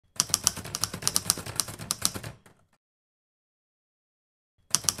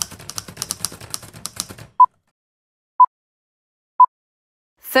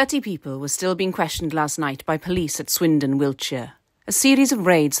30 people were still being questioned last night by police at Swindon, Wiltshire. A series of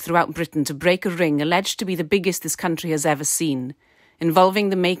raids throughout Britain to break a ring alleged to be the biggest this country has ever seen, involving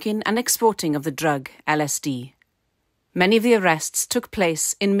the making and exporting of the drug LSD. Many of the arrests took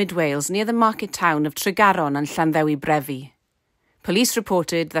place in mid-Wales near the market town of Tregaron and Llanddewi Brefi. Police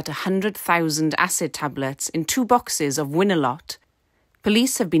reported that 100,000 acid tablets in 2 boxes of wneud.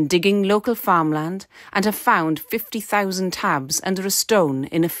 Police have been digging local farmland and have found 50,000 tabs under a stone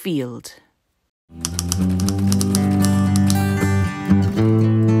in a field.